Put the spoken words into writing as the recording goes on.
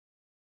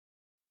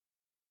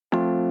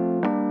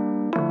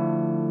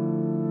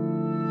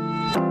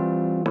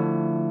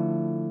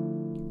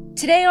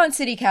Today on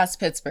CityCast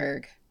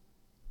Pittsburgh,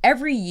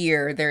 every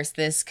year there's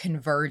this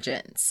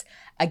convergence,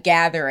 a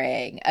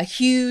gathering, a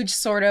huge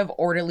sort of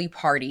orderly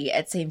party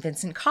at St.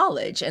 Vincent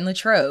College in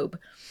Latrobe.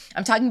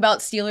 I'm talking about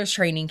Steelers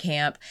training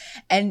camp,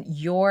 and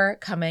you're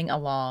coming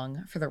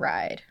along for the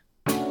ride.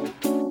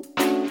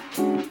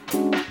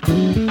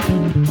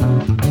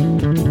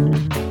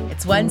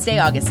 It's Wednesday,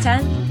 August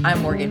 10th.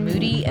 I'm Morgan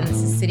Moody, and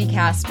this is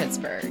CityCast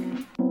Pittsburgh.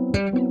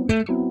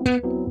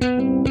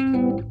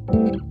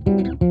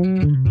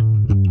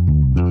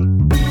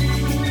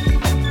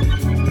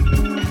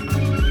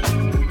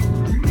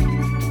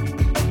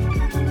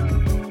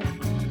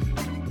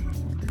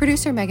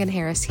 Producer Megan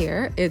Harris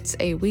here. It's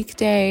a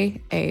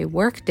weekday, a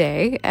work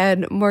day,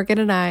 and Morgan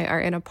and I are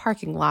in a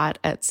parking lot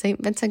at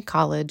St. Vincent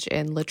College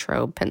in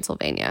Latrobe,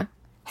 Pennsylvania.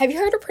 Have you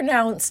heard it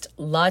pronounced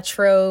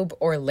Latrobe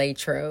or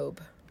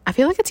Latrobe? I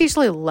feel like it's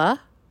usually La,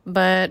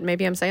 but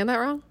maybe I'm saying that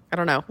wrong. I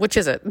don't know. Which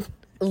is it?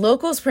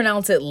 Locals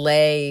pronounce it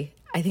Lay.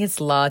 I think it's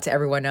La to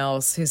everyone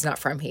else who's not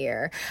from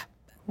here.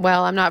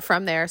 Well, I'm not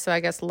from there, so I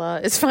guess La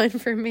is fine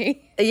for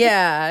me.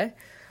 Yeah.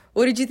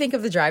 What did you think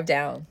of the drive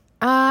down?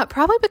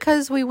 Probably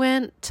because we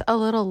went a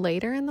little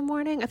later in the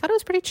morning. I thought it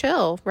was pretty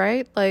chill,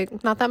 right?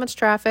 Like, not that much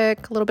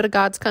traffic, a little bit of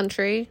God's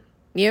country.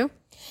 You?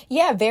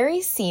 Yeah,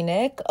 very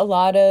scenic. A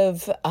lot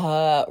of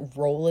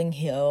rolling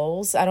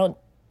hills. I don't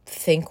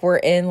think we're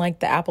in, like,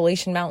 the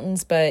Appalachian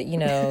Mountains, but, you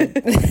know,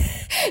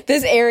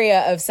 this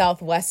area of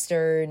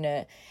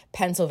southwestern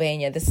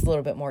Pennsylvania, this is a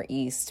little bit more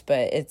east,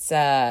 but it's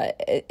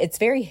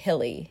very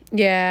hilly.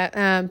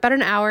 Yeah, about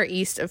an hour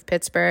east of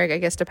Pittsburgh, I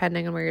guess,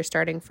 depending on where you're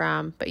starting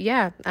from. But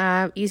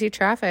yeah, easy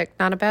traffic,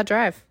 not a bad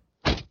drive.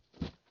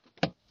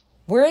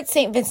 We're at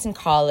St. Vincent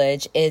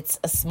College. It's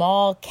a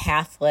small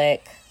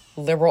Catholic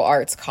liberal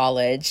arts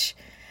college.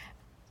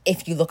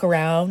 If you look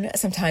around,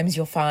 sometimes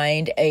you'll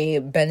find a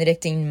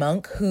Benedictine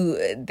monk who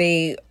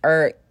they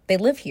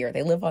live here.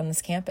 They live on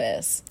this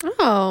campus.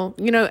 Oh,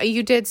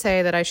 you did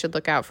say that I should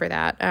look out for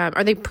that.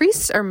 Are they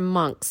priests or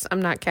monks? I'm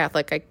not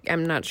Catholic.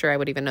 I'm not sure I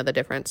would even know the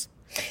difference.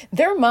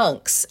 They're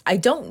monks. I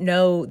don't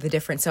know the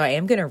difference, so I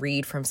am going to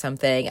read from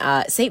something.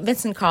 St.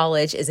 Vincent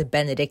College is a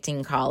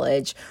Benedictine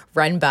college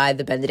run by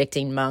the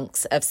Benedictine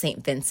monks of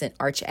St. Vincent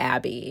Arch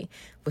Abbey,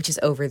 which is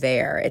over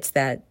there. It's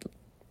that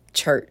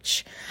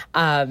church.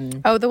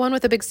 The one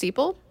with the big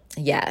steeple?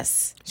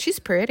 Yes. She's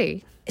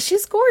pretty.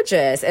 She's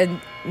gorgeous and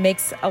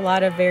makes a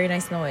lot of very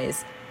nice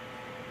noise.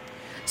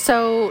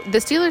 So the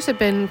Steelers have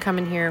been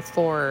coming here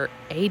for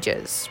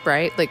ages,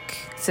 right? Like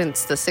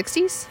since the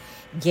 60s?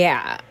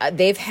 Yeah.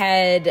 They've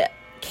had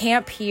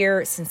camp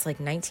here since like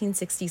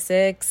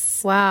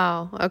 1966.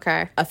 Wow.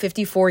 Okay. A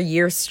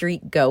 54-year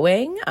streak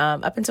going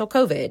up until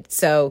COVID.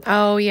 So.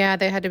 Oh, yeah.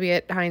 They had to be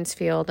at Heinz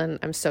Field, and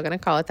I'm still going to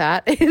call it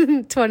that,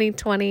 in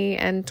 2020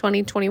 and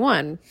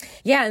 2021.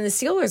 Yeah. And the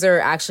Steelers are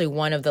actually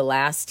one of the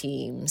last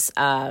teams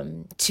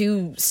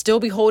to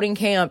still be holding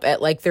camp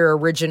at like their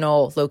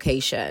original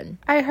location.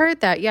 I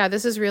heard that. Yeah.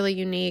 This is really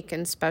unique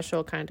and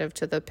special kind of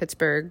to the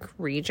Pittsburgh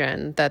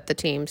region that the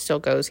team still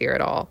goes here at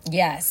all.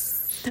 Yes.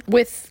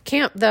 With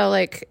camp, though,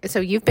 like, so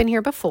you've been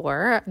here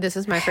before. This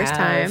is my first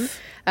time.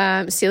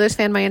 Steelers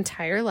fan my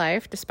entire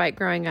life, despite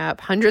growing up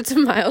hundreds of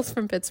miles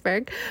from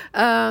Pittsburgh.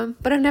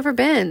 But I've never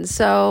been.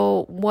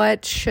 So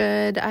what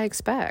should I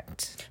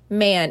expect?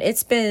 Man,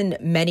 it's been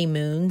many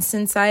moons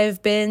since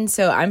I've been.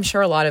 So I'm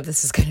sure a lot of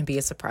this is going to be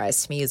a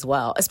surprise to me as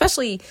well,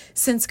 especially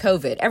since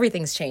COVID.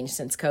 Everything's changed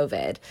since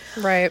COVID.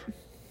 Right.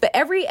 But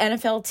every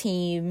NFL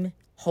team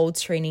holds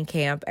training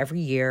camp every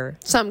year.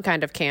 Some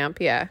kind of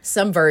camp, yeah.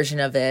 Some version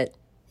of it.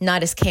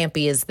 Not as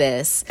campy as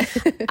this.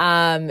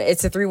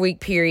 It's a 3-week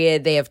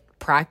period. They have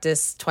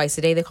practice twice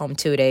a day. They call them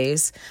 2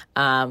 days.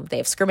 They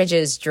have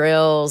scrimmages,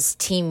 drills,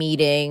 team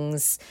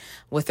meetings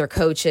with their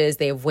coaches.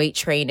 They have weight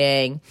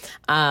training.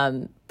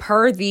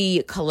 Per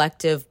the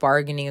collective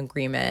bargaining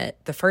agreement,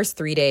 the first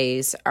 3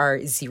 days are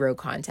zero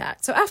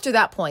contact. So after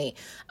that point,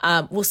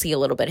 we'll see a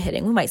little bit of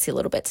hitting. We might see a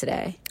little bit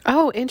today.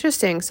 Oh,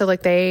 interesting. So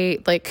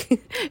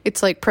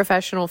it's like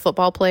professional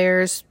football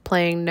players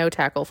playing no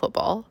tackle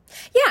football.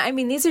 Yeah, I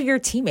mean, these are your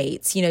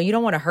teammates. You know, you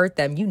don't want to hurt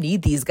them. You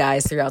need these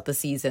guys throughout the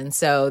season.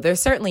 So they're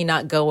certainly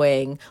not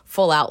going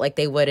full out like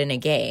they would in a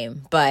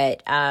game.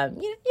 But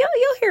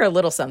you'll hear a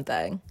little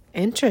something.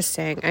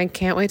 Interesting. I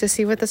can't wait to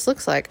see what this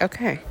looks like.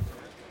 Okay.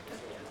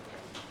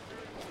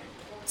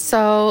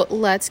 So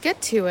let's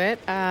get to it.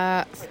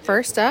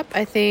 First up,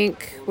 I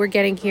think we're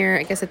getting here,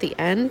 I guess, at the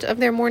end of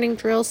their morning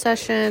drill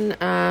session.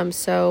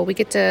 So we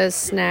get to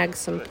snag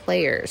some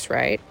players,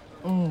 right?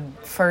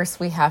 First,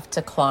 we have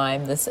to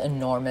climb this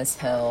enormous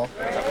hill.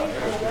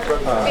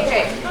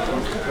 Hey, can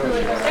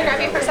I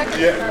grab you for a second?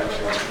 Yeah.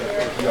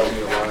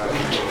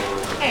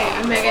 Hey,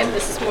 I'm Megan.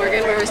 This is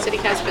Morgan. We're with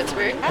CityCast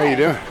Pittsburgh. How you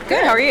doing?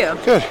 Good. How are you?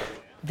 Good.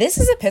 This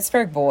is a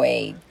Pittsburgh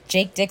boy,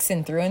 Jake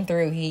Dixon, through and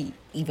through. He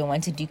even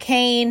went to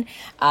Duquesne.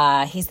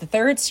 He's the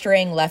third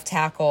string left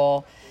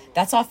tackle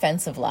That's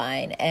offensive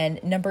line.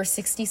 And number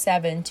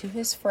 67 to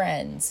his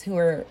friends, who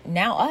are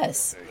now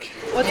us.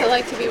 What's it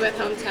like to be with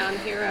hometown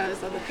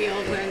heroes on the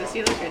field wearing the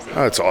Steelers jersey?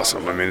 Oh, it's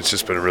awesome. I mean, it's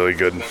just been a really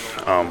good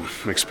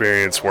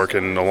experience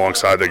working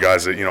alongside the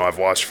guys that, I've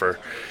watched for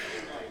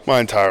my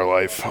entire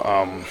life.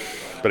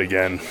 But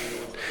again,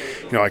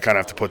 I kind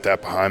of have to put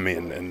that behind me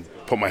and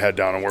put my head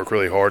down and work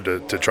really hard to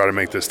try to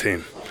make this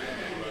team.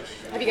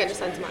 Have you got your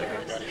son's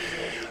autographs?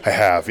 I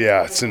have,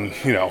 yeah.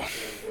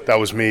 That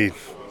was me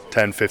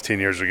 10, 15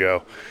 years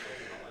ago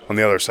on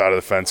the other side of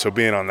the fence. So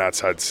being on that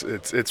side,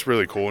 it's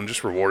really cool and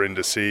just rewarding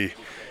to see,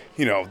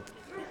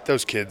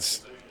 those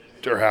kids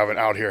are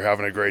out here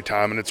having a great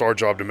time, and it's our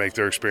job to make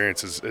their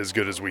experience as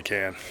good as we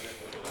can.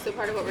 So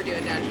part of what we're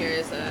doing down here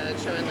is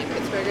showing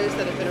Pittsburghers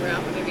that have been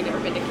around but maybe never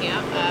been to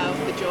camp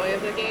the joy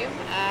of the game.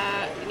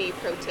 Any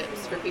pro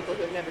tips for people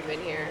who have never been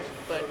here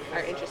but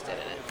are interested in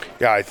it?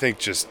 Yeah, I think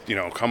just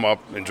come up,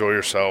 enjoy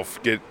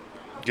yourself, get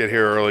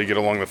here early, get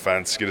along the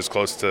fence, get as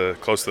close to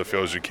the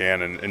field as you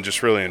can, and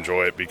just really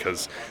enjoy it,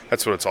 because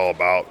that's what it's all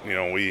about.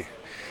 We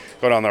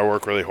go down there,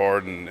 work really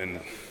hard, and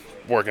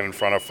working in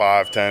front of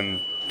 5, 10,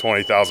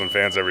 20,000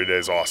 fans every day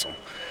is awesome.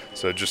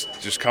 So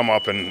just come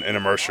up and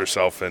immerse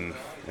yourself in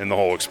the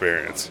whole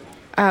experience.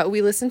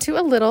 We listened to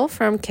a little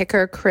from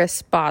kicker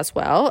Chris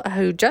Boswell,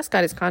 who just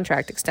got his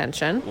contract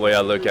extension. The way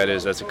I look at it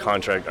is that's a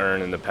contract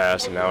earned in the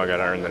past, and now I got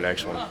to earn the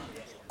next one.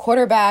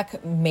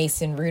 Quarterback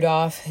Mason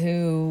Rudolph,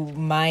 who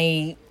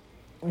might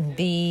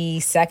be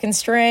second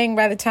string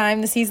by the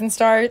time the season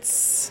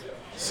starts.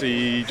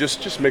 See,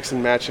 just mix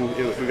and matching.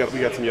 We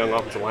got some young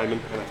offensive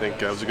linemen, and I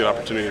think it was a good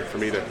opportunity for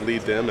me to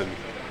lead them and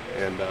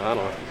I don't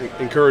know,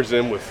 encourage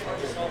them with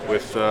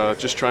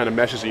just trying to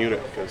mesh as a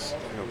unit, because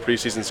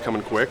preseason's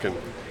coming quick, and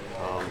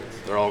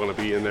they're all going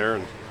to be in there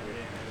and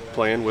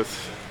playing with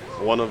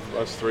one of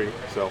us three.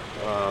 So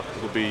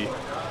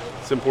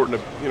it's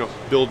important to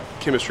build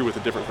chemistry with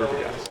a different group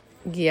of guys.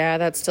 Yeah,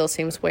 that still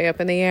seems way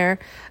up in the air.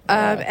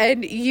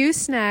 And you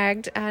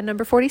snagged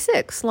number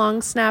 46,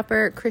 long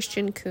snapper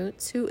Christian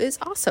Kuntz, who is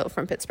also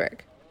from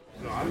Pittsburgh.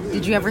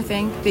 Did you ever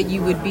think that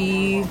you would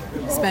be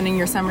spending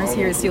your summers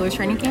here at Steelers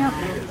training camp?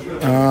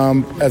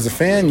 As a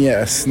fan,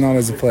 yes, not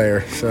as a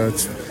player. So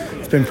it's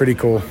been pretty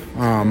cool.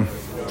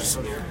 Just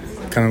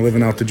kind of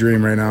living out the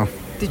dream right now.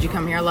 Did you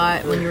come here a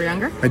lot when you were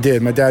younger? I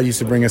did. My dad used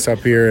to bring us up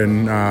here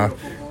and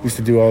used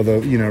to do all the,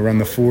 run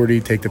the 40,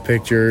 take the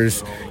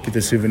pictures, get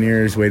the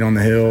souvenirs, wait on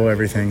the hill,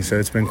 everything. So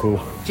it's been cool.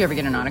 Did you ever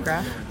get an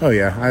autograph? Oh,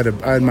 yeah.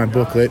 I had my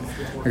booklet.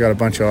 I got a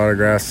bunch of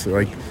autographs,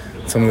 like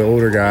some of the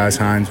older guys,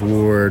 Hines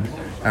Ward,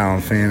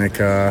 Alan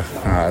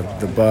Faneca,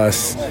 the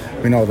Bus,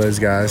 all those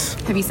guys.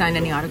 Have you signed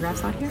any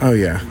autographs out here? Oh,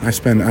 yeah. I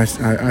spent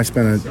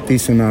a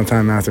decent amount of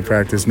time after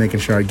practice making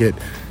sure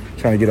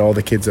trying to get all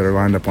the kids that are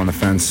lined up on the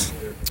fence.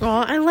 Oh,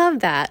 I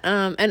love that.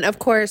 And of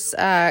course,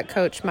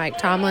 Coach Mike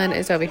Tomlin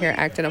is over here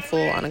acting a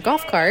fool on a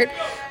golf cart.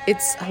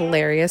 It's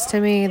hilarious to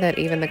me that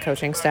even the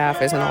coaching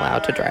staff isn't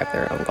allowed to drive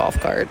their own golf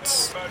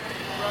carts.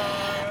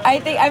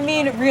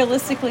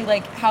 Realistically,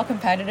 how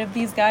competitive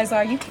these guys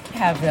are, you could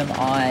have them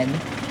on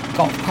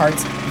golf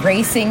carts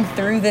racing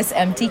through this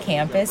empty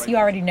campus. You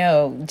already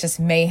know just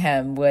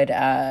mayhem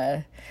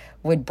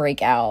would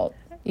break out.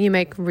 You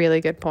make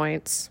really good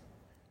points.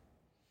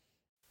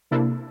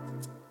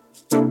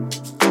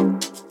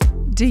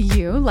 Do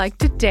you like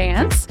to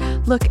dance?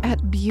 Look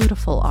at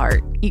beautiful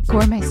art, eat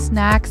gourmet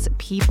snacks,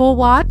 people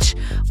watch?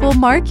 Well,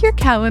 mark your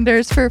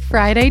calendars for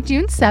Friday,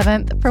 June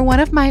 7th for one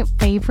of my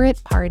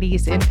favorite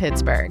parties in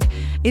Pittsburgh.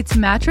 It's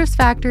Mattress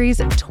Factory's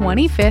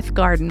 25th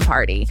garden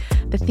party.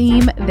 The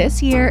theme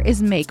this year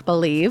is Make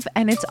Believe,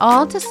 and it's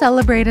all to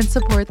celebrate and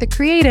support the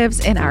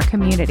creatives in our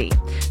community.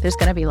 There's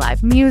going to be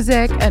live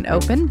music, an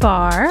open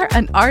bar,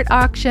 an art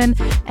auction,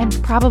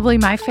 and probably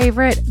my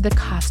favorite, the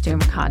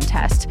costume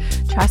contest.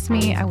 Trust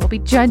me, I will be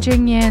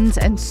judging yins,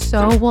 and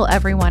so will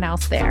everyone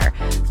else there.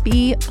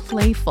 Be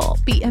playful,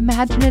 be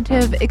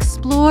imaginative,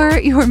 explore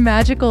your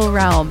magical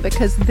realm,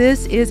 because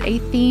this is a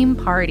theme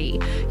party.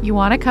 You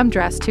want to come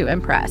dressed to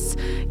impress.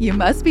 You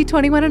must be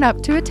 21 and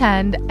up to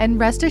attend, and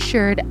rest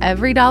assured,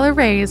 every dollar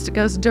raised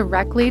goes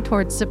directly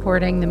towards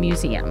supporting the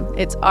museum,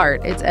 its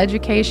art, its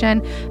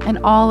education, and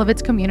all of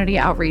its community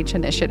outreach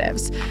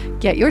initiatives.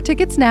 Get your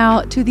tickets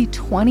now to the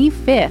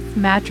 25th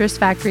Mattress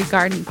Factory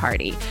Garden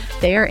Party.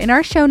 They are in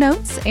our show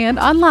notes and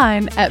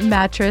online at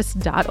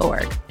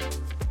mattress.org.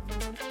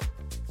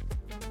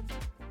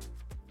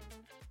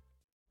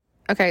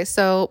 Okay,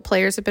 so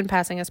players have been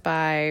passing us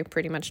by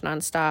pretty much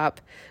nonstop,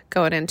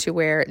 going into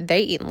where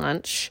they eat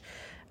lunch.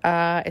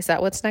 Is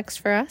that what's next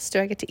for us? Do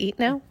I get to eat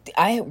now?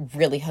 I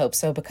really hope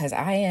so, because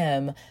I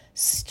am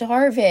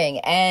starving.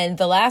 And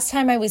the last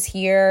time I was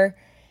here,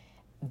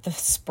 the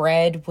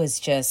spread was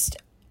just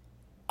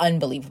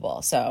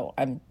unbelievable. So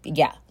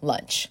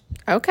lunch.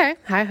 Okay,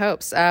 high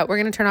hopes. We're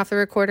going to turn off the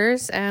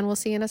recorders and we'll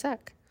see you in a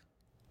sec.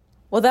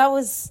 Well, that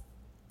was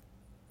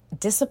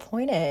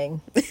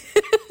disappointing. I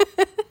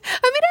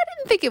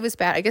didn't think it was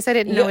bad. I guess I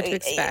didn't know what to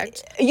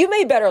expect. You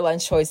made better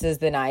lunch choices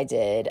than I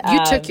did.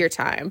 You took your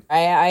time.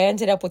 I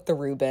ended up with the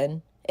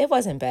Reuben. It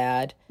wasn't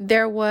bad.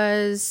 There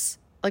was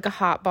like a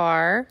hot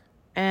bar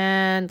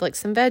and like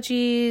some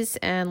veggies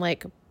and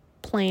like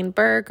plain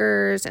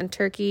burgers and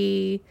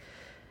turkey.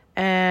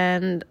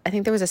 And I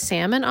think there was a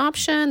salmon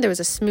option. There was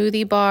a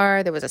smoothie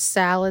bar. There was a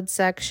salad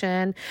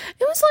section.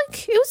 It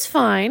was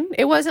fine.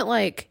 It wasn't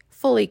like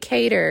fully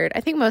catered.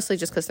 I think mostly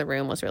just because the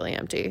room was really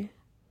empty.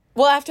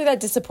 Well, after that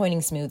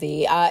disappointing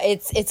smoothie,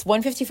 it's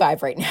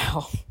 1:55 right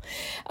now.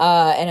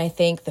 And I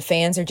think the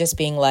fans are just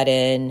being let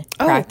in.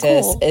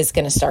 Practice is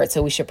going to start,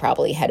 so we should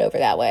probably head over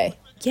that way.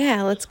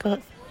 Yeah, let's go.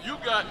 You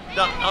got,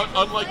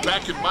 unlike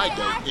back in my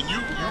day, and you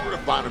were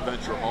at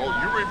Bonaventure Hall,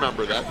 you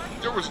remember that,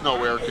 there was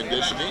no air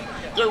conditioning,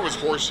 there was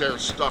horsehair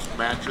stuffed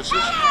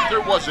mattresses,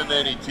 there wasn't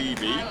any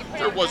TV,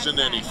 there wasn't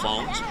any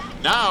phones.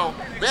 Now,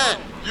 man,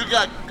 you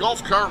got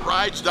golf cart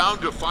rides down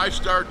to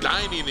 5-star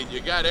dining, and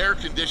you got air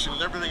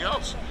conditioning and everything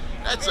else.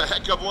 That's a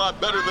heck of a lot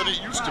better than it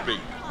used to be.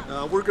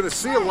 We're going to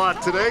see a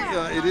lot today.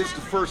 It is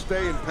the first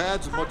day in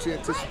pads, a much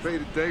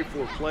anticipated day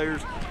for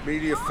players,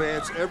 media,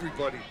 fans,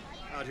 everybody.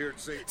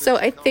 So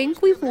I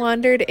think we've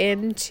wandered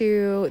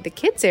into the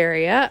kids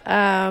area,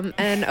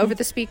 and over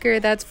the speaker,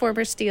 that's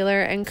former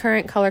Steeler and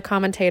current color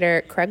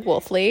commentator Craig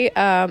Wolfley.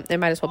 It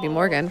might as well be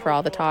Morgan for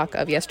all the talk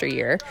of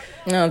yesteryear.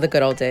 Oh, the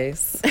good old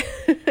days.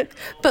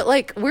 But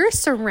like, we're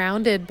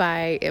surrounded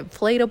by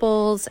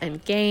inflatables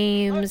and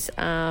games,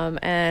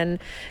 and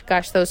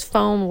gosh, those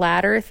foam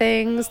ladder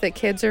things that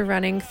kids are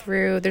running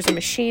through. There's a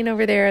machine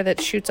over there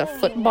that shoots a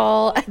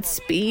football at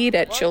speed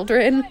at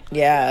children.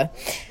 Yeah.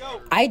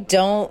 I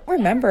don't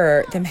remember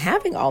them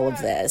having all of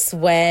this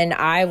when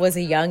I was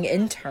a young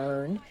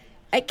intern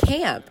at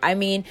camp. I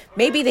mean,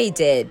 maybe they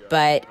did,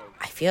 but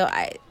I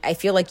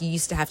feel like you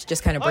used to have to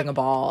just kind of bring a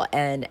ball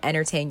and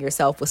entertain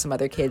yourself with some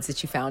other kids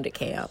that you found at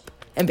camp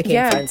and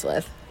became friends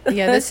with.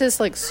 Yeah, this is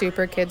like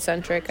super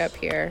kid-centric up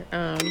here.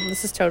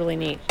 This is totally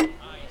neat.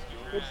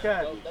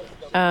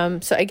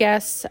 So I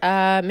guess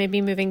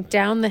maybe moving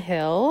down the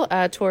hill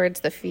towards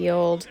the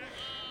field.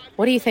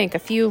 What do you think? A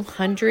few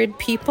hundred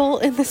people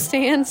in the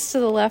stands to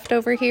the left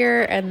over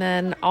here, and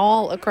then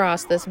all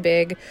across this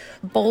big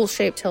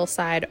bowl-shaped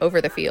hillside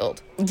over the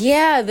field.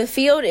 Yeah, the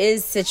field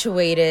is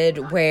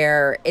situated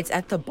where it's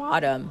at the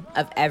bottom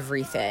of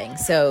everything.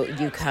 So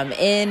you come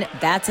in,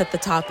 that's at the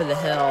top of the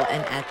hill,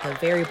 and at the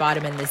very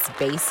bottom in this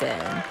basin,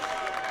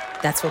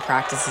 that's where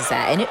practice is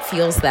at. And it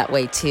feels that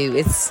way too.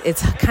 It's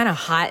kind of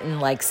hot and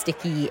like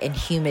sticky and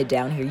humid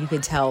down here. You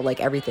can tell like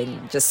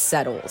everything just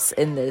settles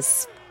in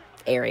this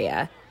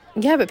area.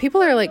 Yeah, but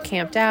people are like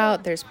camped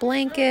out. There's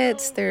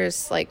blankets.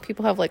 There's like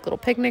people have like little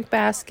picnic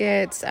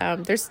baskets.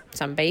 There's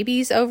some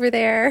babies over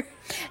there.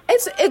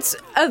 It's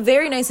a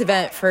very nice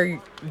event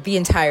for the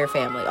entire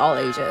family, all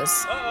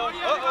ages.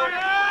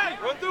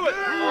 Run through it.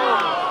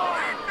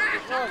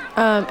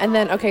 And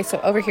then, okay, so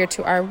over here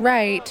to our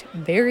right,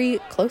 very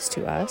close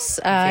to us,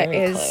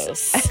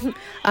 is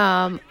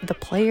the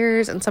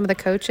players and some of the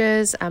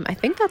coaches. I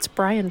think that's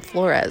Brian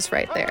Flores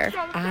right there.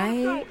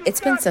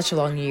 It's been such a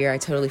long year, I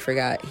totally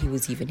forgot he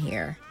was even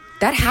here.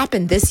 That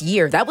happened this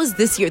year. That was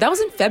this year. That was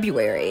in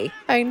February.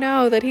 I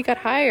know that he got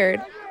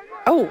hired.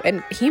 Oh,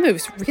 and he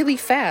moves really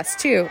fast,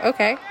 too.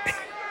 Okay.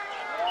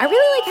 I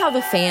really like how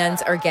the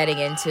fans are getting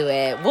into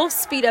it. We'll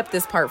speed up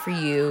this part for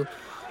you,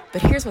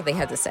 but here's what they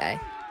had to say.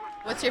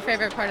 What's your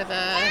favorite part of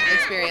the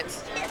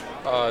experience?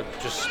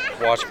 Just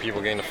watching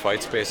people get into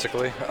fights,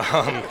 basically.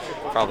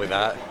 Probably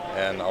that,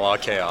 and a lot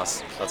of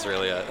chaos. That's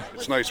really it.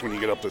 It's nice when you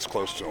get up this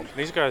close to them.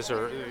 These guys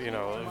are,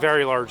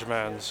 very large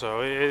men,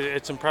 so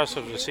it's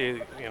impressive to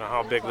see,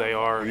 how big they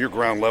are. When you're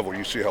ground level,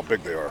 you see how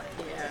big they are.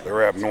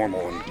 They're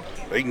abnormal, and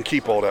they can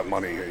keep all that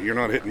money. You're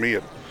not hitting me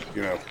at,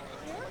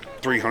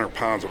 300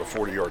 pounds at a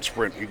 40-yard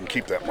sprint. You can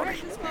keep that money.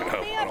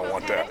 I don't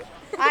want that.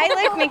 I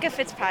like Minka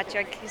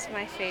Fitzpatrick. He's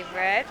my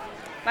favorite.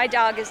 My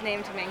dog is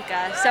named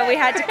Minka, so we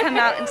had to come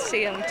out and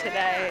see him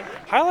today.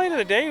 Highlight of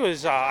the day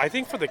was, I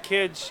think for the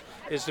kids,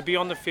 is to be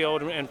on the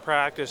field and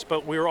practice,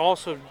 but we were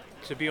also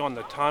to be on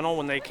the tunnel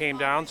when they came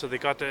down, so they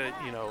got to,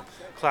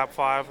 clap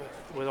five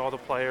with all the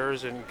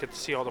players and get to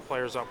see all the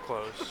players up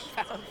close.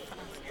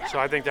 So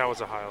I think that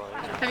was a highlight.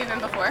 Have you been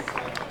before?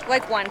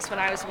 Like once when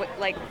I was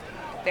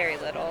very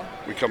little.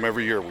 We come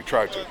every year. We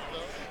try to.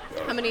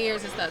 How many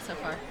years is that so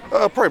far?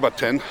 Probably about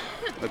 10.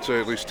 I'd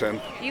say at least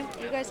 10. You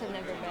guys have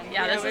never been.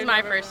 Yeah, this is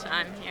my first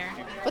time here.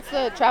 What's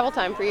the travel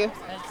time for you?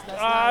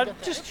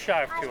 Just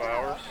shy of 2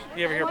 hours.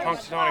 You ever hear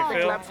Punxsutawney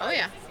Phil? Oh,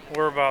 yeah.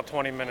 We're about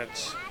 20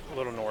 minutes a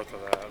little north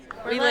of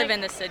that. We live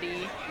in the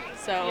city,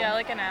 so... Yeah,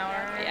 like an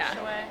hour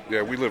away.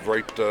 Yeah, we live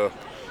right,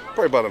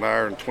 probably about an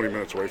hour and 20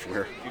 minutes away from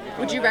here.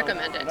 Would you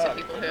recommend it to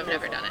people who have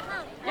never done it?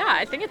 Yeah,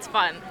 I think it's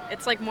fun.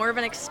 It's like more of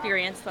an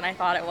experience than I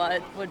thought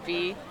it would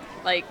be.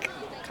 Like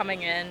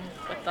coming in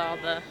with all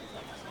the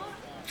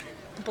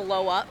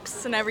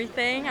blow-ups and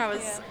everything. I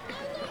was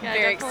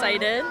very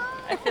excited.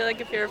 I feel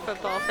like if you're a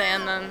football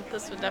fan, then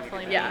this would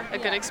definitely be a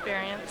good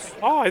experience.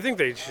 Oh, I think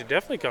they should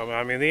definitely come.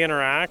 I mean, the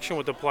interaction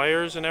with the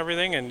players and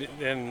everything,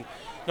 and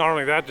not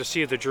only that, to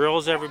see the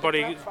drills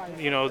everybody,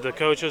 the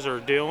coaches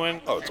are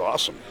doing. Oh, it's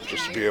awesome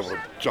just to be able to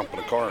jump in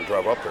a car and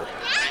drive up there.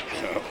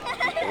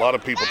 A lot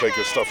of people take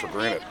this stuff for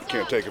granted. You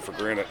can't take it for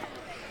granted.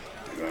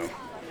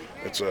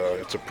 It's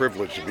a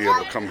privilege to be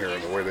able to come here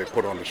and the way they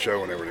put on the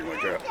show and everything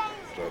like that.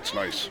 So it's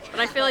nice. But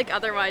I feel like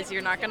otherwise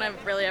you're not going to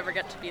really ever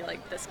get to be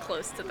like this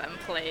close to them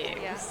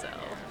playing. Yeah. So.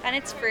 And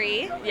it's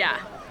free. Yeah.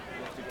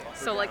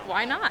 So like,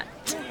 why not?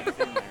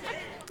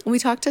 We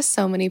talked to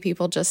so many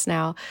people just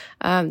now.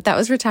 That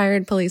was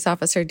retired police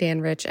officer Dan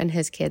Rich and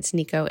his kids,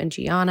 Nico and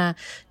Gianna,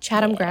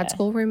 Chatham grad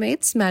school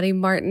roommates, Maddie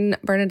Martin,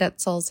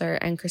 Bernadette Sulzer,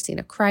 and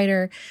Christina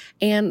Kreider,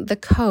 and the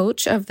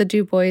coach of the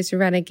Du Bois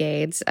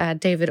Renegades,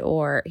 David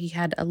Orr. He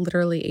had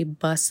literally a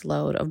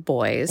busload of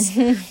boys.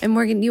 And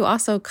Morgan, you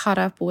also caught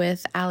up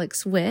with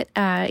Alex Witt.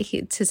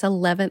 It's his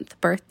 11th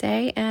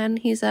birthday, and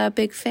he's a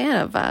big fan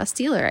of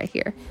Steeler, I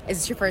hear. Is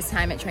this your first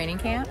time at training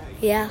camp?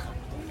 Yeah.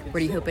 What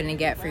are you hoping to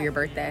get for your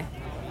birthday?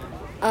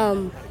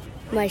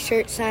 My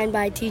shirt signed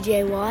by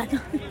TJ Watt.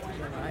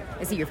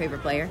 Is he your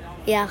favorite player?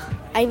 Yeah.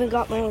 I even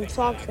got my own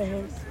socks for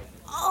him.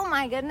 Oh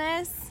my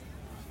goodness.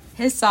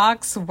 His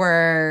socks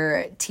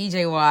were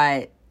TJ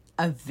Watt,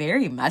 a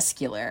very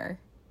muscular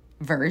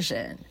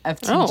version of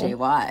TJ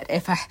Watt,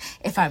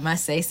 if I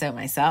must say so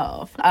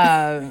myself.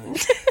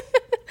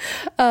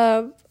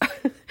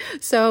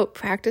 So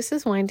practice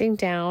is winding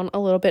down a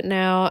little bit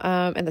now,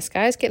 and the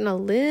sky's getting a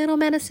little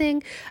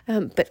menacing,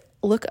 but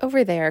look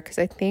over there, because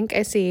I think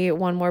I see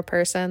one more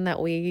person that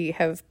we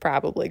have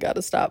probably got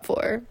to stop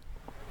for.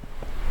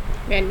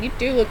 Man, you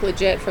do look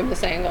legit from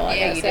this angle.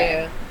 Yeah, you do.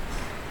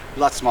 A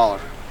lot smaller.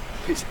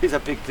 He's a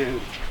big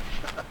dude.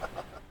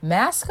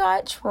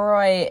 Mascot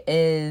Troy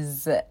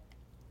is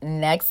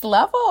next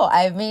level.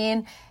 I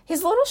mean,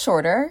 he's a little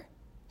shorter,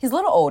 he's a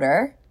little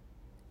older,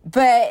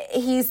 but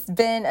he's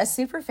been a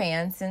super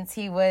fan since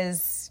he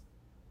was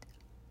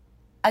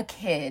a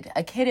kid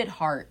at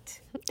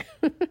heart.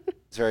 I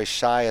was very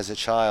shy as a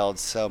child,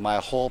 so my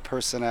whole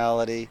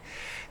personality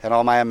and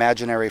all my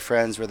imaginary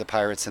friends were the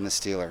Pirates and the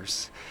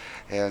Steelers.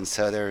 And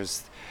so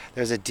there's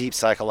a deep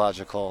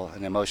psychological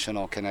and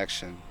emotional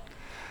connection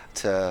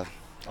to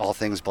all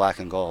things black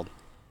and gold.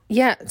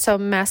 Yeah, so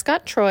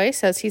mascot Troy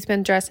says he's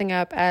been dressing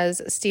up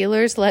as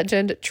Steelers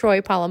legend Troy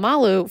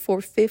Polamalu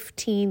for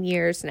 15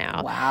 years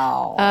now.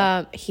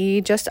 Wow.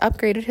 He just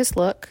upgraded his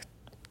look.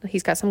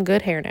 He's got some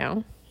good hair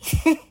now.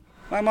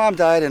 My mom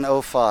died in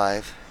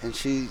 2005, and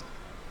she,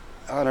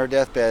 on her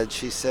deathbed,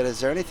 she said, is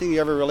there anything you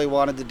ever really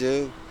wanted to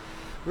do?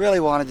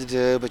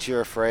 But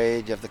you're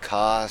afraid of the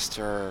cost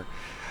or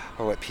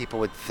what people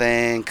would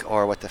think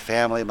or what the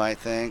family might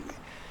think?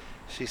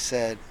 She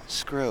said,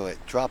 screw it.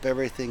 Drop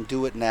everything,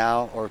 do it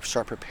now, or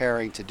start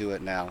preparing to do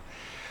it now.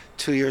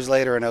 2 years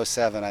later, in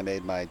 2007, I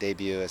made my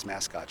debut as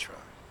mascot Troy.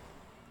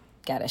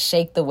 Gotta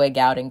shake the wig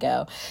out and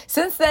go.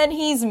 Since then,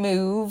 he's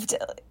moved,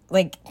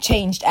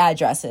 changed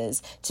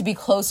addresses to be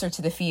closer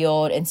to the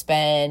field and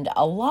spend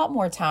a lot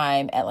more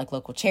time at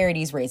local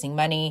charities raising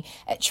money.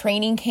 At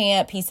training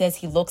camp, he says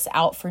he looks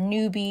out for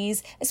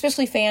newbies,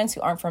 especially fans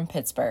who aren't from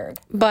Pittsburgh.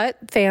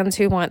 But fans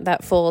who want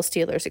that full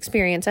Steelers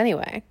experience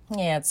anyway.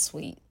 Yeah, it's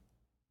sweet.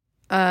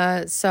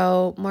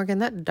 So Morgan,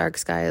 that dark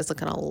sky is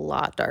looking a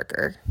lot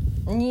darker.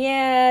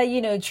 Yeah,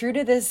 true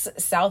to this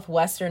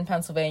southwestern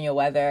Pennsylvania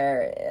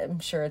weather, I'm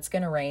sure it's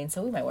going to rain,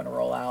 so we might want to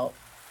roll out.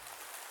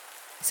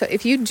 So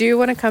if you do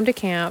want to come to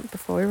camp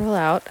before we roll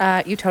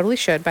out, you totally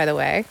should, by the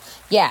way.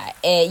 Yeah,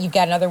 you've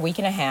got another week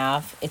and a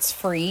half. It's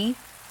free.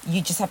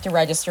 You just have to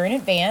register in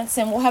advance,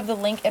 and we'll have the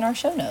link in our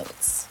show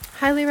notes.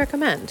 Highly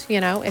recommend,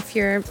 if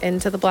you're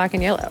into the black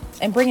and yellow.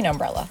 And bring an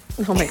umbrella.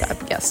 Oh my God,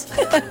 yes.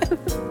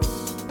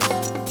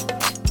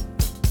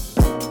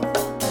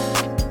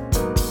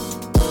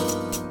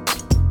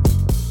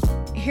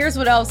 Here's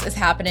what else is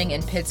happening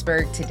in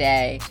Pittsburgh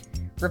today.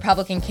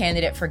 Republican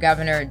candidate for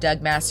governor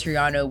Doug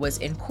Mastriano was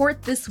in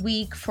court this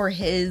week for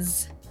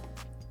his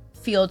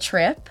field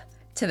trip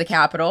to the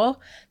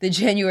Capitol. The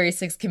January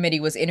 6th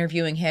committee was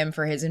interviewing him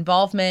for his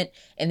involvement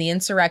in the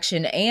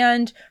insurrection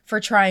and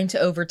for trying to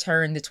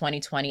overturn the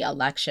 2020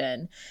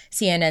 election.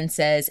 CNN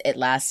says it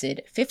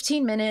lasted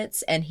 15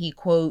 minutes and he,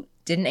 quote,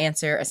 didn't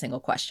answer a single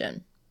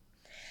question.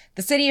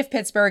 The city of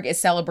Pittsburgh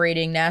is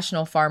celebrating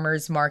National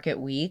Farmers Market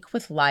Week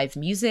with live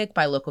music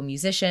by local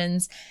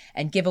musicians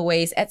and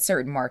giveaways at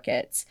certain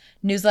markets.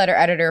 Newsletter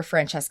editor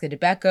Francesca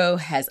DeBecco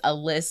has a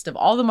list of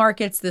all the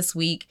markets this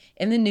week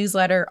in the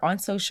newsletter, on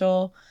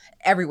social,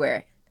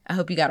 everywhere. I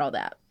hope you got all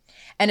that.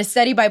 And a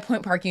study by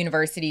Point Park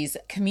University's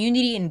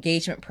Community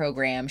Engagement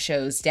Program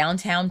shows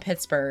downtown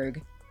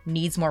Pittsburgh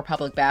needs more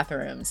public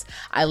bathrooms.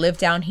 I live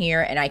down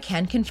here and I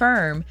can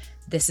confirm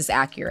this is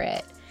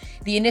accurate.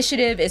 The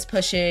initiative is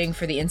pushing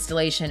for the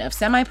installation of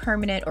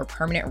semi-permanent or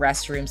permanent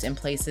restrooms in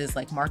places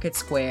like Market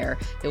Square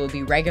that will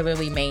be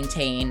regularly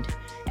maintained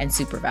and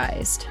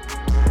supervised.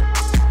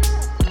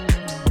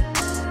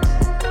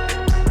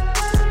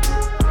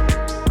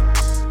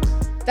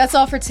 That's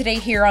all for today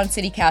here on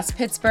CityCast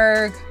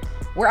Pittsburgh.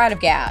 We're out of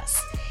gas.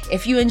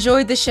 If you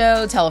enjoyed the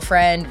show, tell a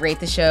friend,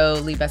 rate the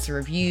show, leave us a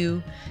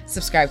review,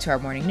 subscribe to our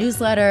morning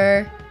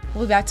newsletter.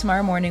 We'll be back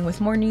tomorrow morning with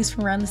more news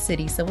from around the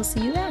city, so we'll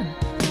see you then.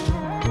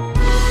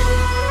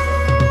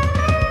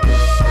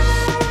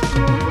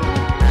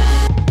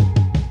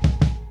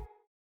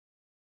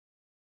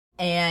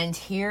 And And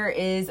here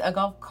is a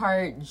golf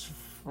cart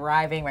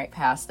driving right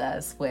past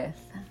us with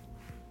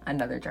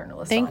another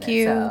journalist. Thank on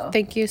you. It, so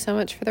Thank you so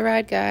much for the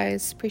ride,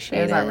 guys. Appreciate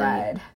it. There's our ride.